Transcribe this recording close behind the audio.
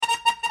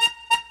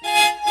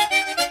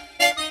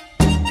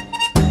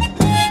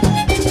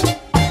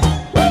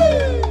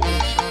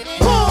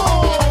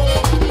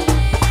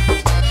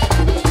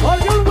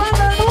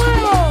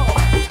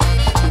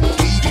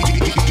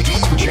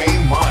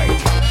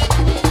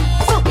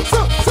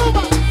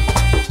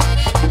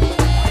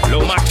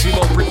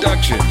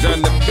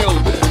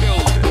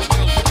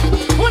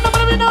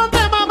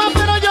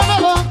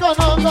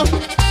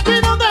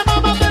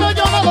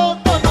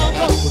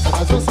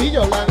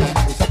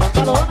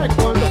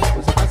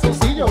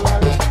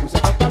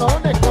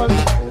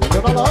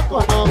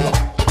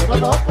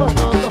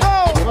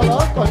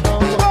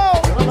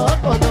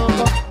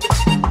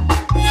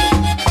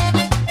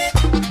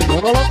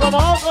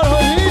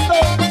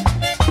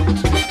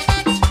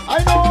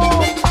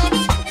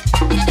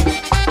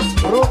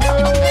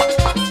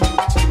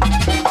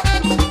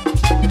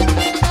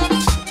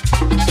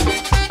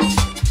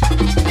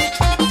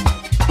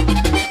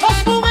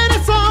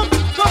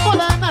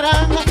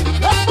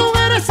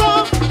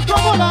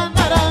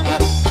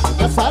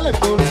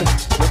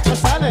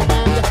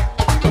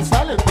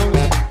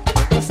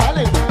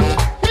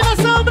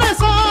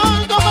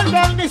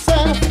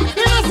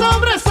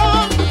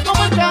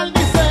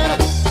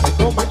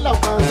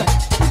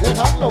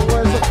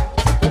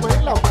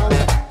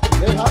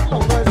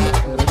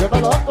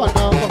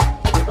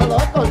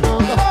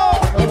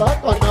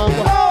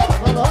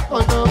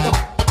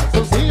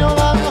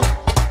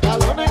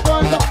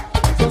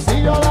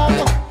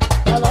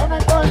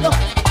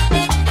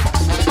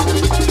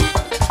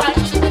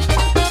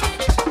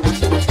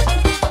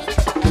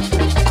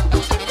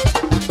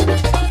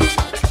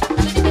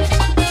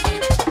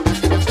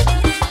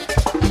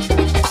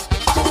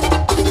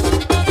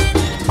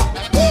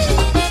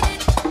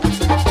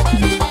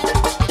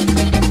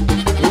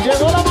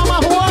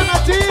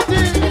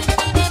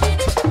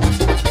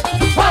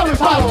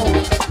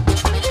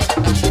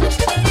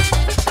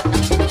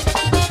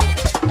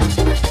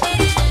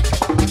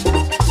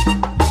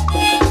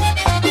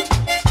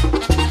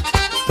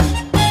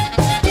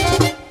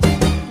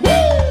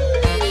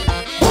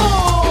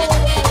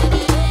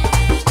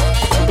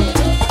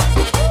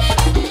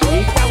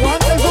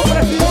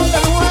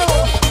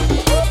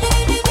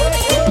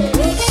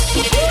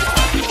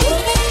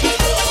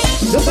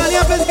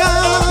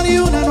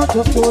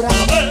noche oscura.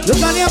 Yo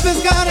salí a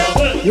pescar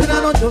y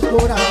una noche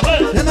oscura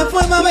se me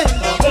fue Mabel,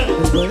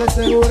 después de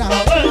segura.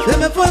 Se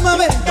me fue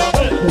Mabel,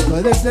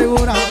 después de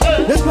segura.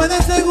 Después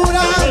de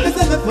segura que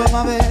se me fue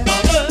Mabel.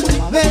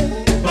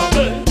 Mabel,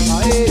 Mabel,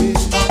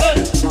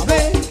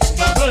 Mabel,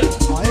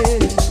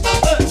 Mabel.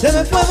 Se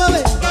me fue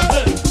Mabel,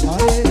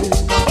 Mabel.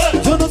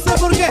 Yo no sé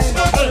por qué,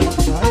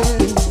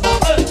 Mabel.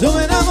 Yo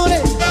me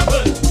enamoré,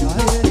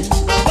 Mabel.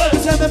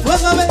 Se me fue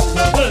Mabel,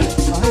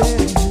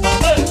 Mabel.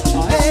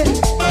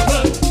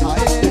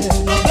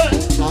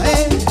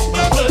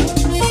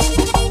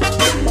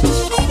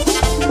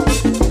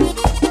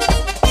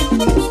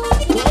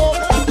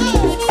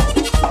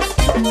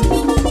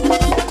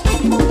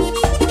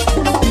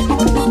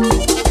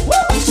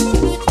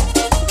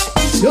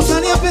 Yo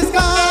salí a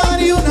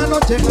pescar y una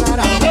noche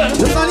clara.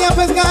 Yo salí a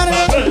pescar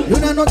y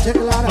una noche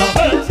clara.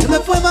 Se me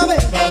fue Mabel,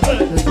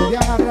 después de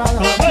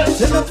agarrada.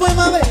 Se me fue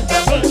Mabel,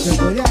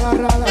 después de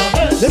agarrada.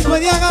 Después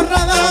de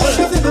agarrada,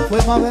 se me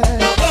fue Mabel.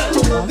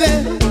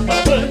 Mabel,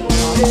 Mabel,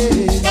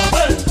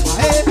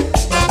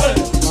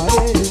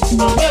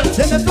 Mabel.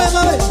 Se me fue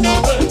Mabel,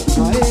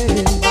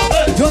 Mabel.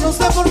 Yo no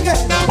sé por qué,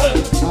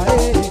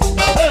 Mabel.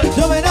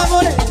 Yo me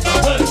enamoré,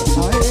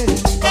 Mabel,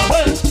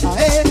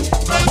 Mabel.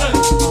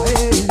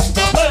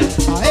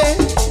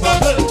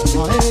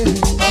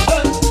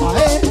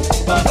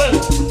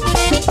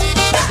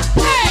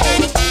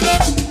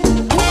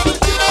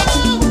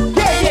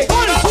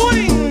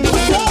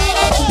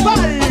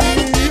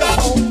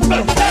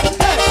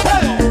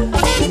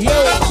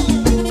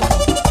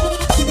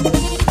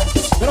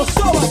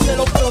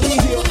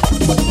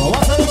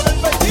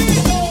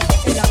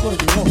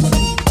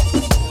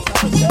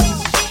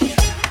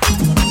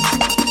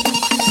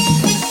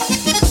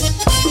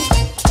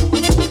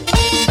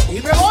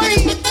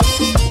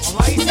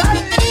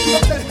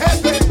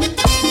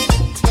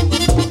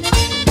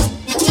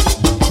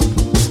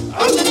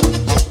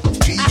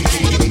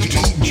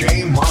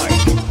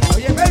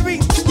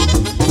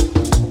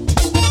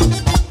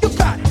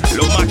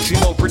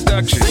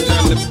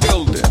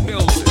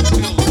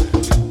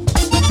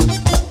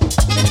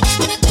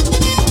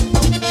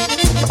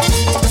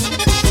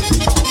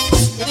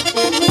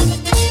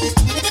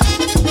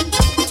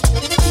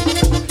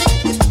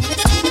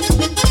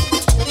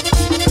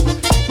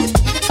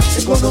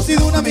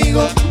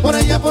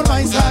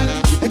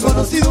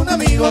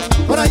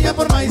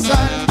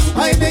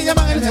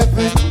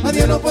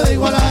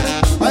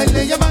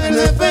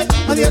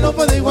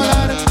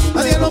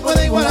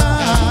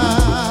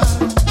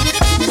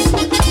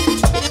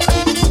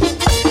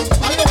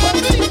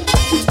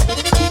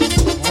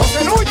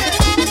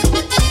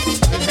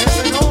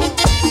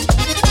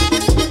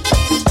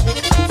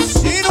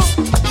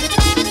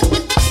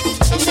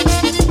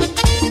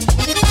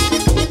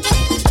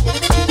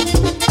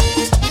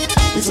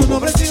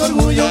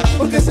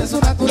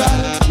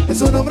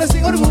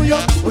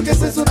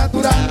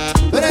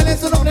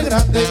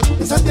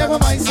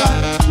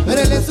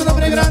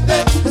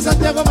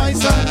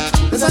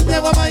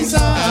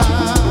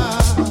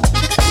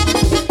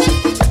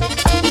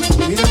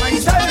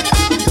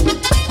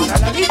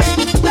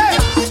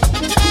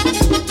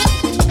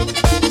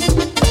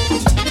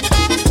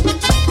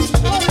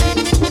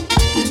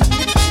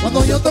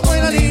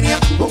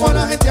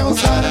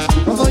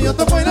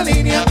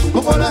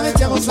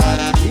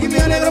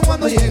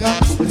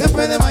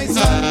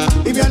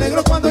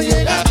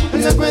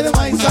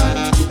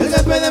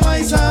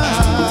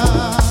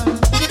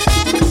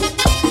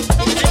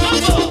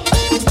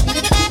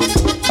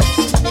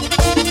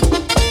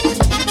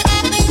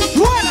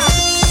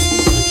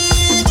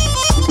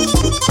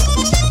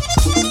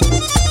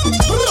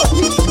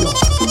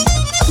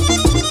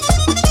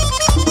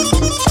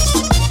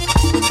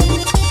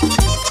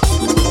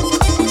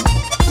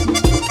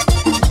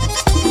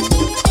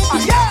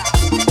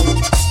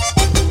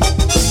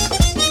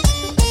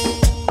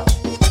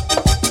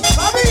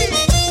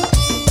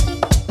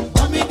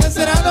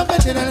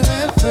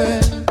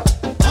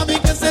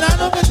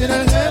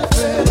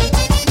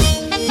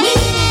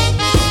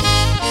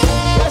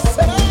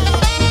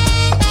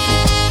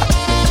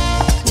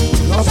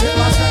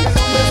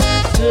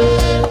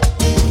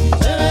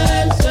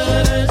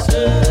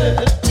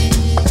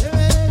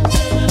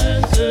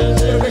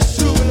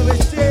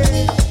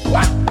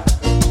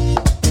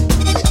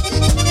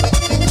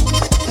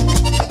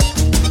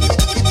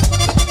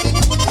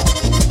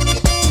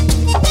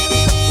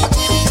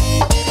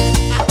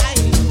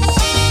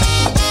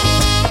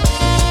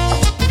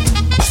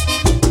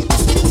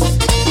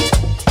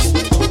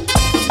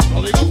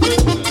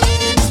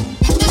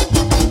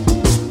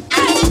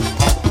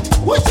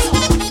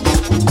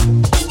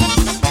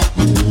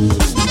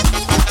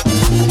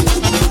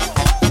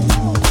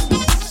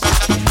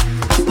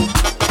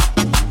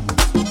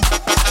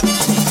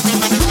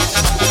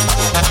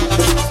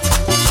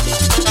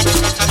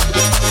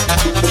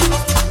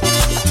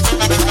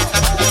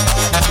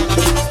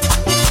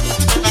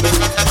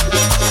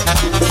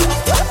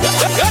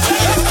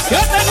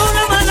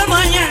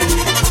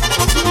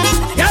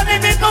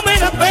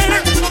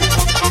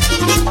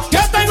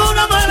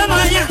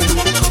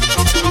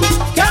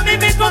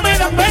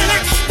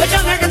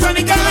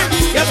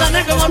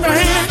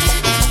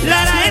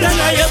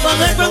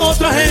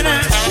 tu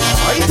ajena.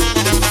 Ay,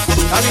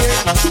 está bien.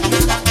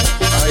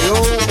 Ay,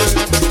 hombre.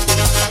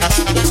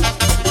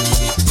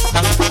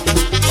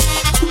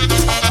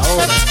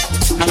 Ahora.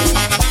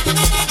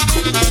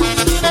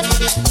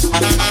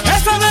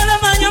 Esa no es la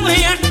maña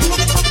mía.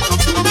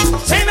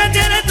 Si me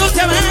tienes tú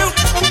se veo.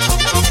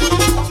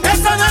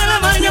 Esa no es la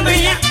maña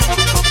mía.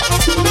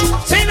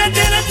 Si me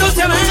tienes tú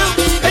se veo.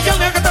 Que yo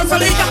me haga tan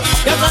solita.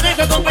 Yo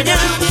amanezco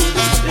acompañado.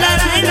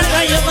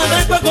 La, yo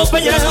amanezco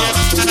acompañado.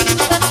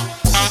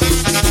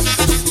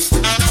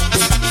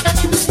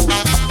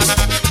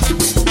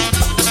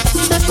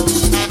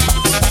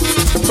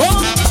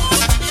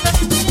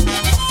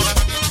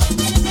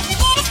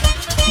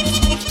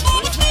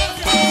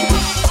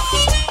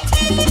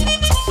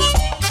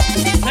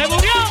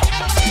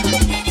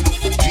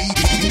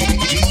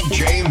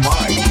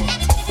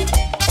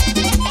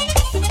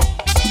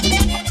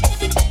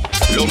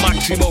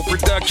 Maximo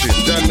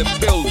Productions on the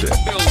building.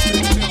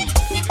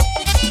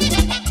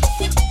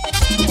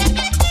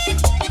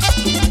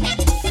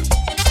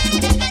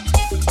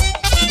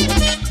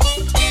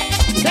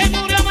 Se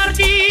murió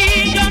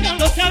Martín, yo no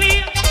lo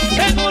sabía.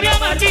 Se murió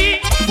Martín,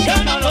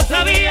 yo no lo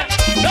sabía.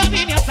 Lo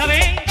vine a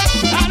saber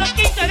a los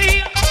 15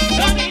 días.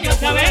 Lo vine a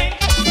saber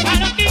a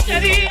los 15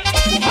 días.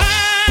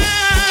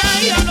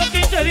 Ay, a los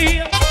 15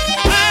 días.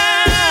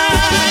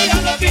 Ay,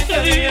 a los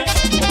 15 días.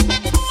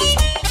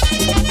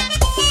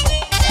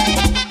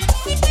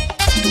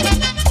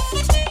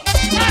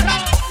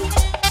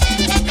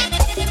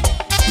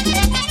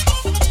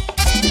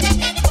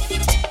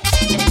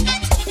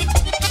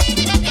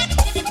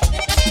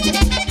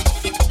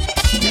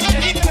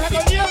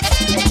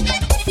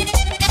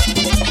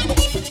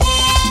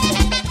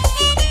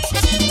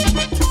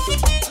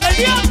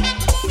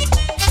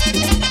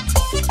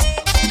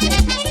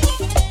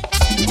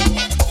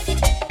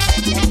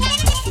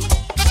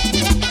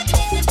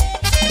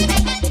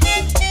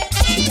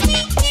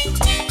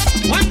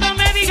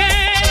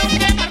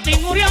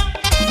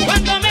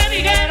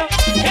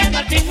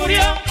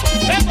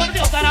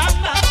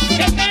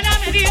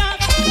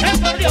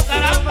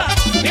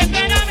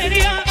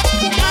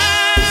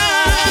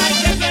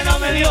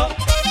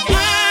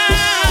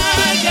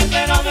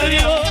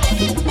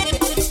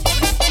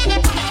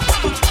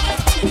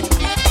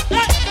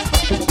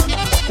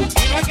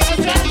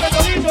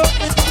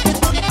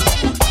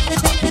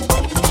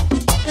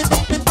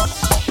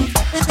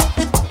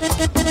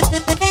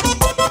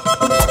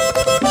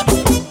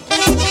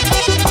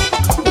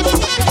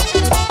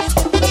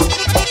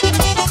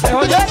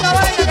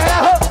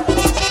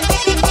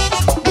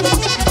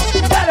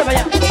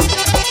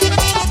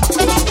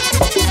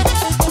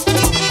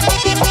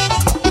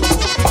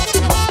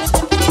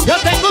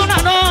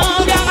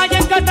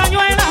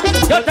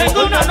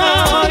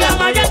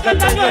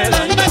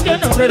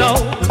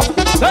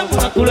 Como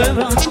una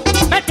culebra,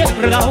 me tiene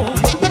enredado.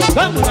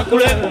 Como una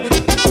culebra,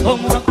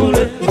 como una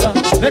culebra,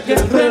 me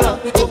tiene enredado.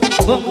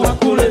 Como una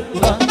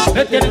culebra,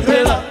 me tiene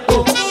enredado.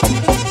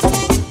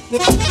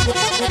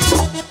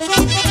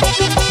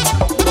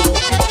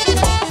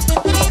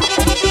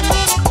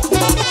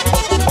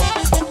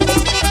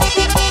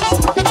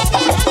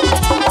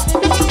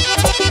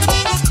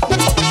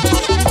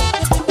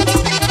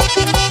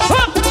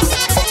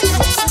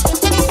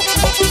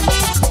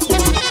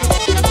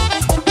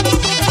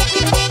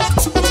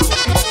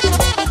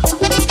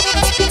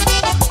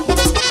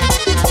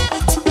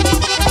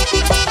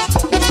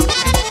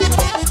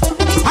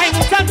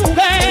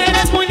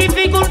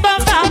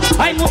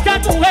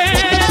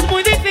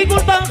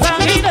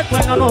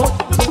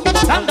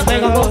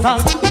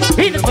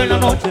 Y después la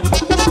noche,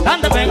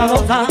 tan de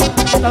pegajosa,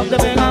 tan de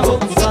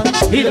pegajosa.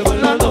 Y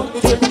después la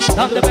noche,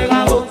 tan de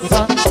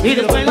pegajosa. Y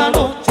después la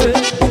noche.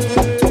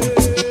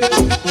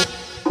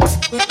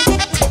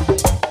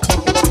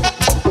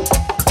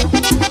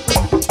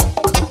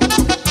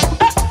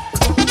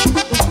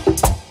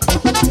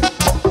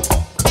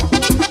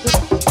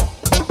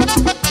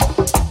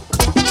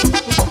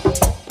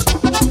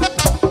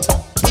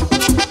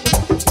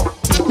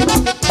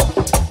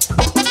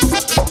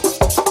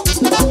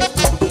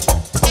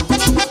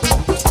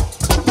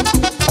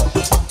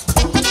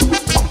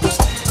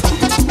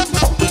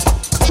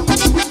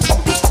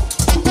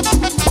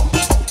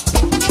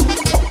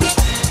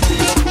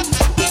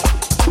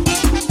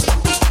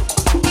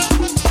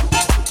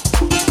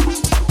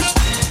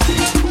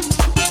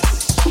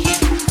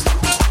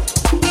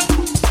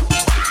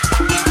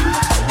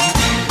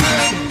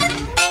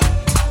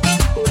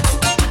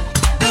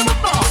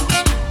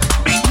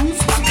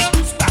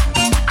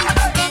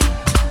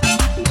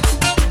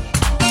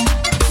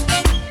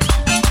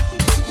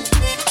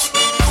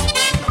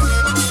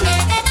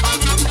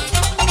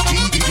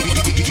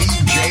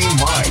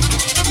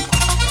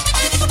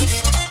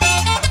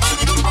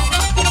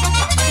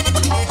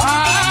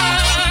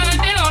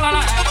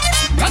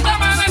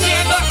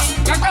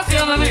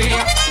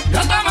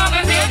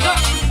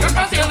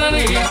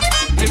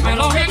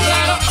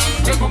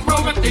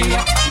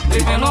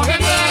 dímelo bien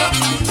claro,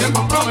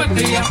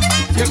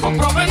 se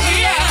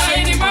comprometía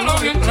y dímelo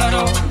bien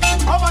claro.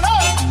 ¡Vámonos!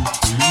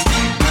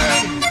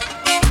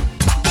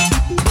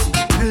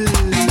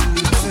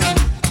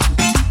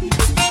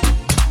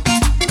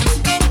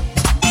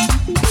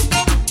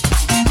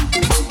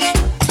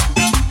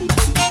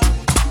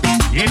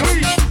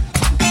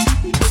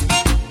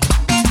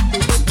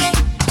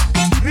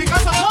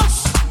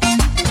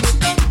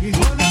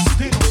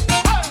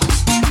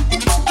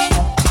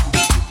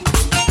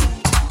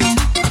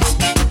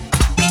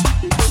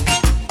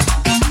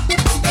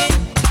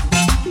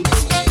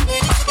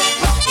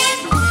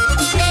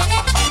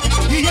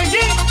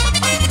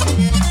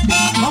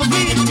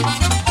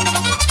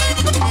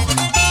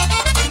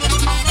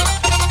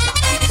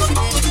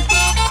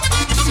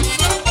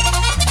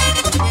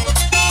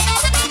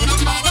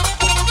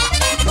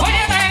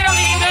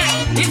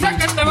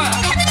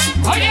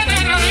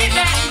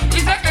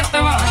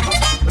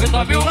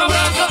 dame un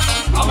abrazo,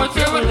 a ver si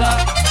es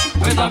verdad.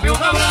 Ven, dame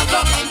un abrazo,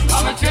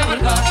 a ver si es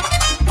verdad.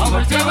 A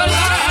ver si es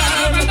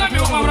verdad, ven,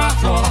 dame un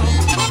abrazo.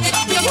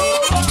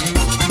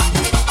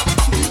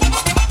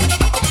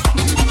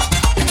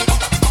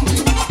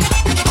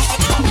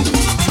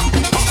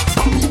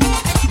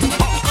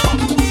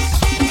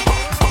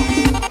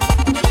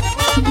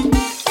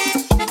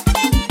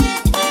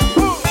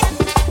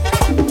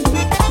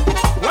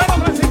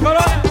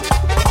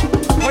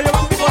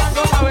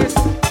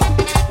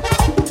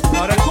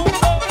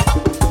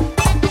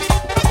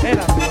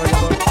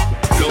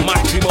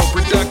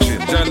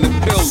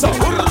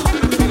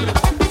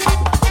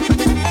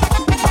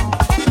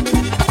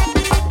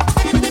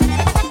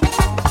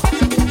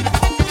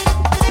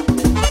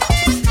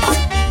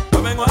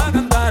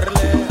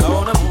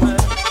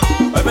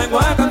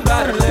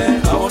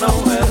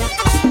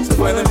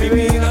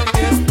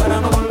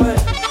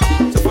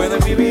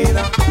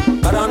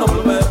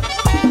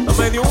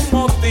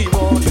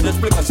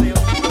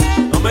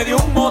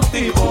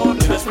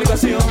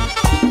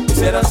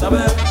 Quisiera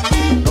saber,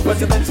 no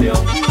preste atención.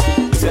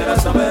 Quisiera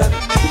saber,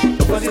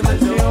 no preste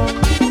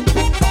atención.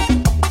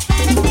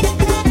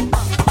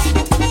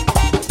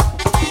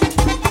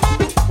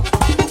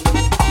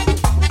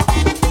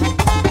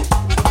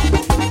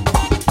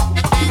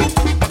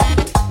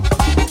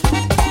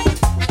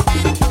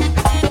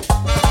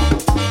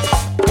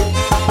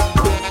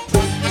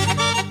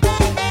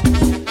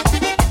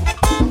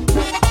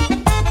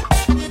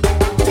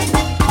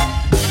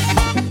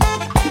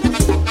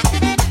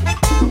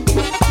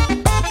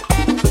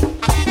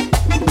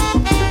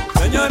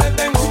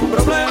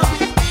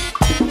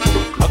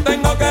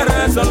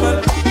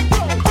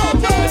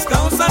 Es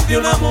causa de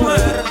una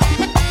mujer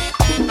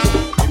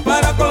y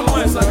para colmo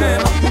es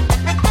ajeno.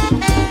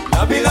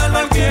 La vida no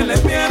hay quien le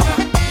pierda,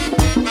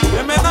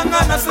 que me dan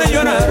ganas de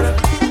llorar.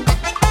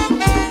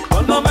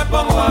 Cuando me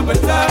pongo a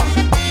pensar,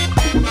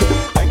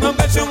 tengo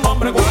que ser un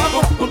hombre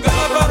guapo, porque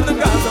el error de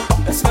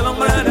casa es el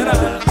hombre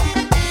general.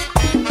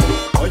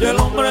 Oye, el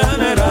hombre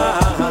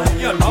general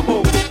y el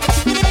papo.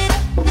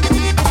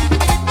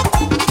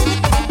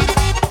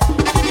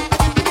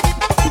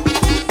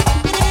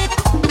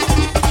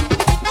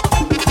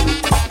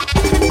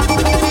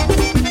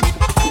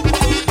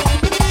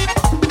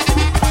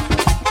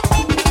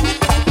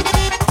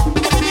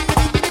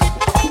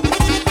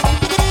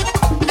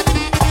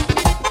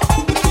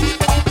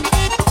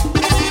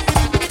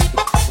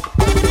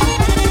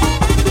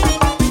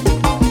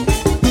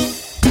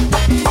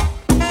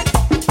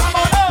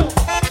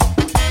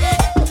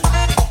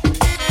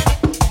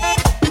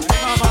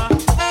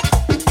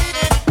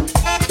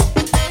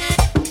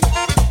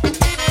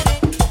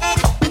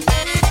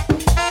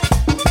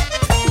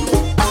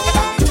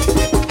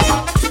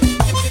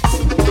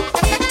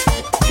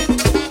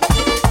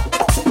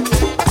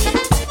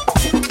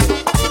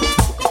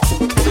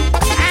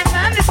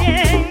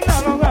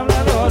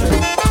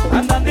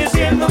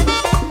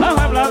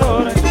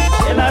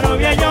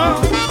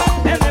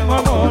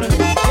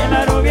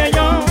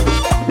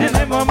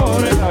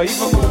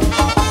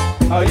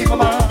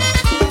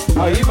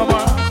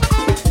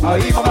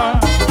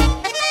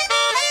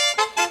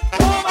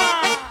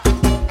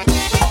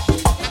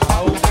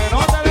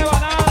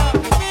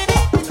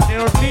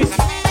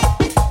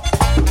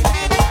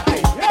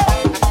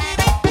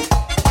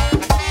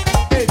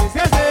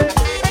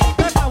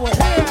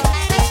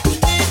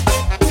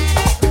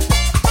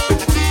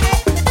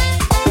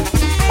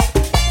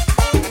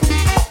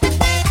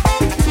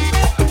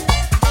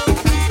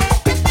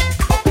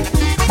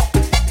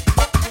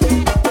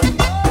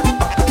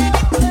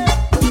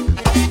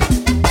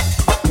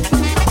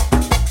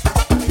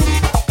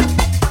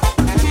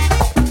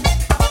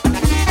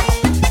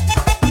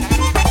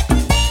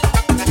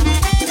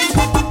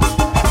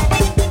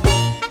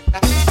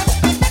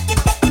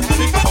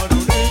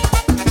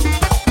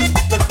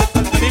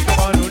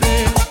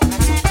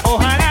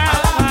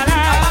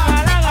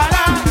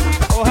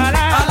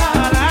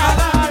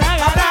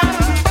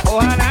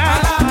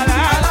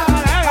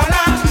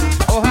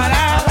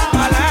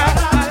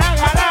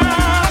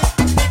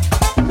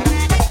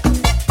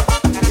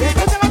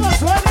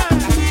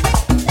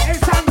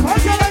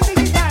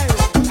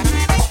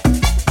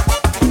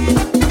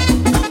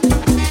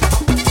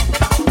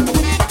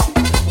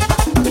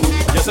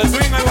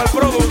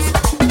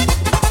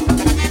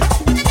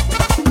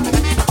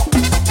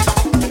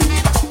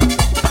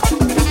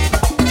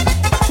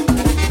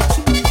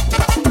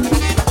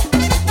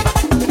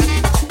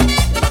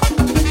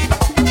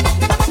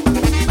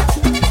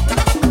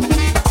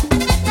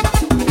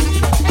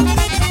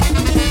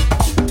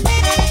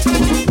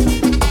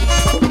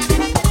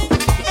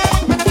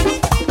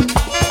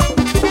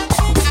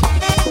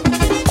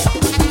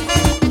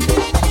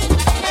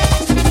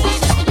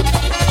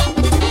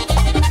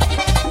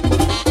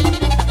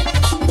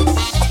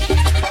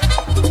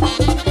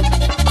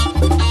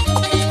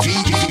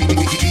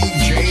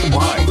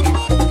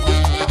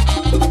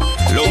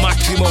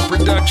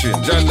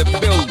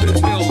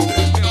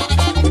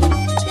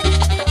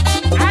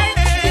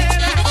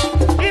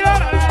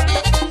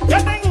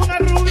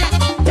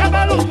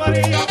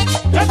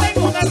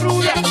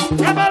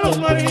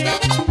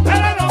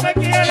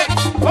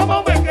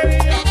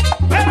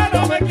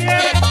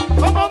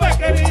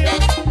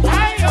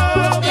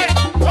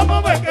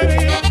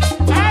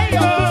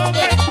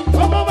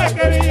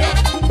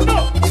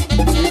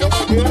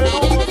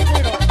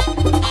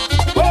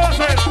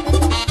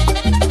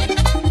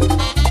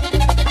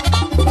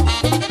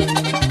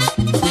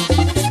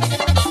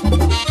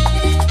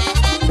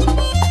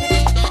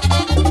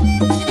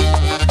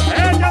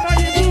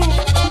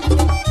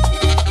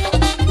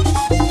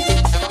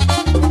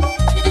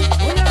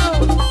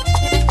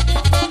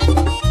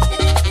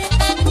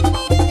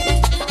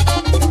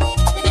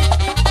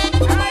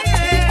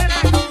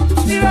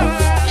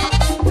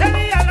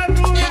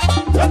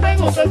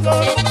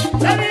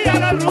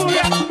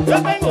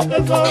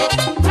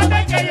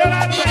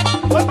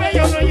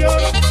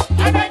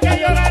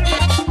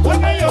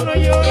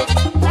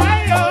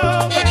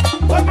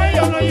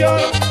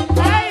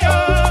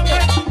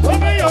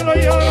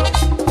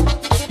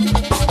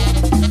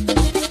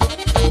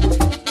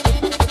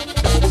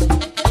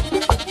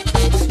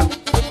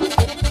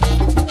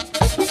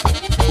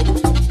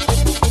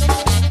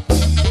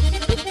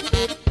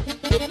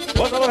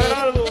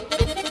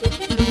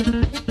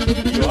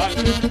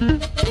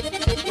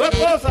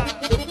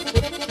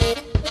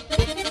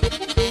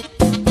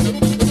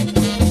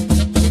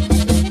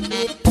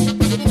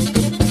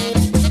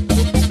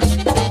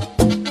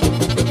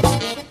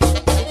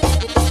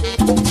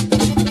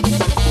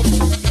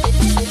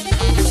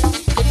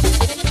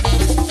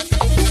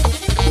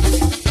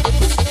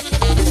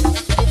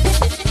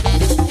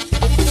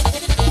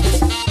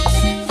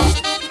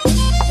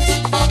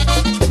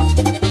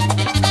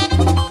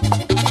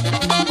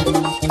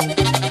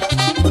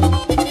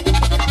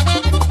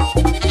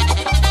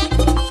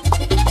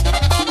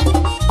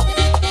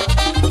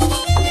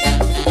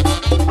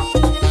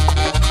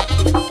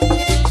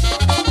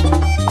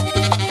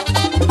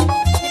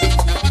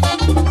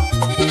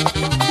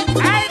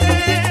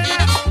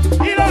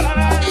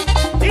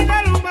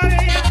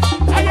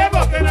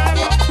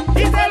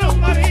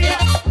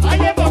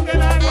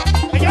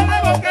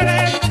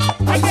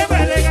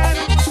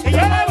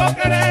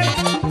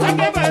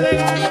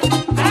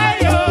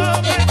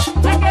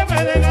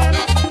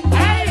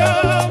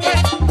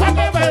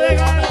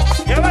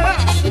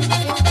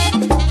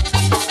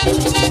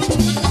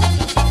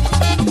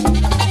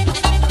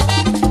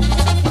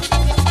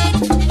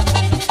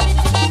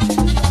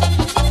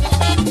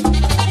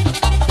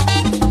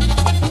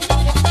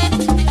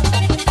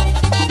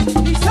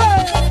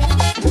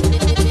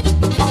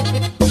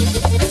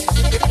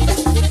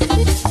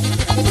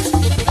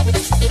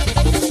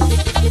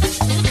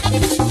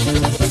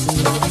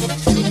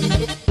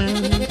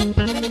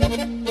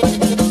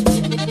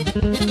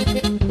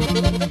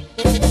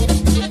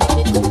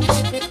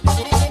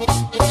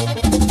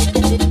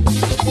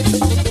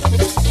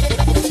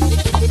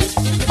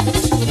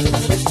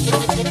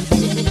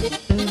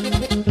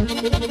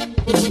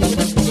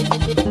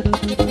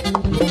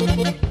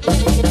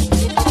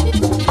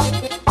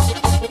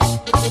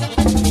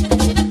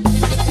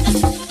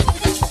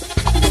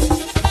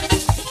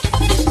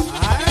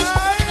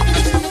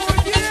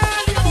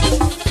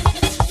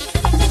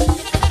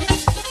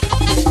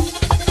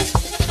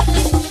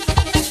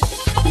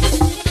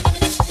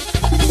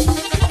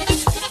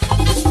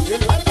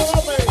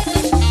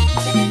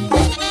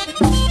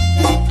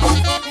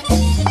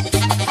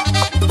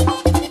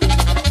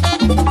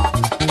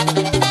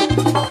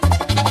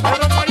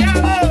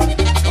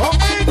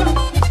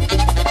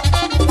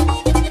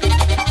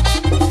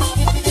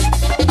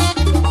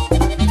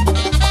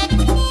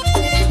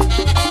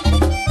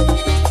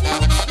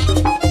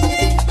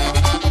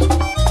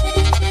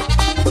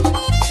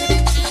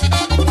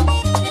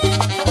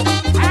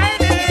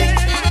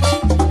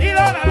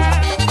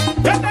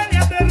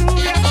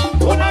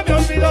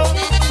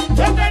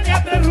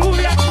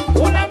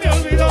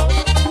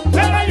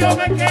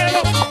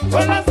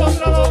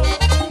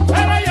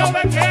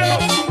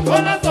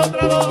 con las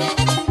otras dos.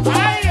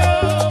 Ay,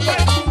 hombre,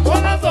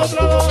 con las otras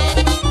dos.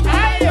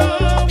 Ay,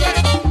 hombre,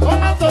 con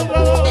las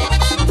otras dos.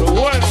 Lo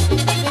bueno.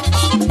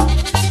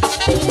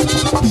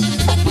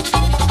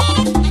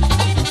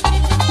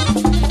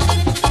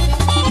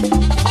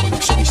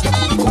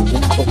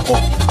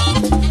 Coleccionista.com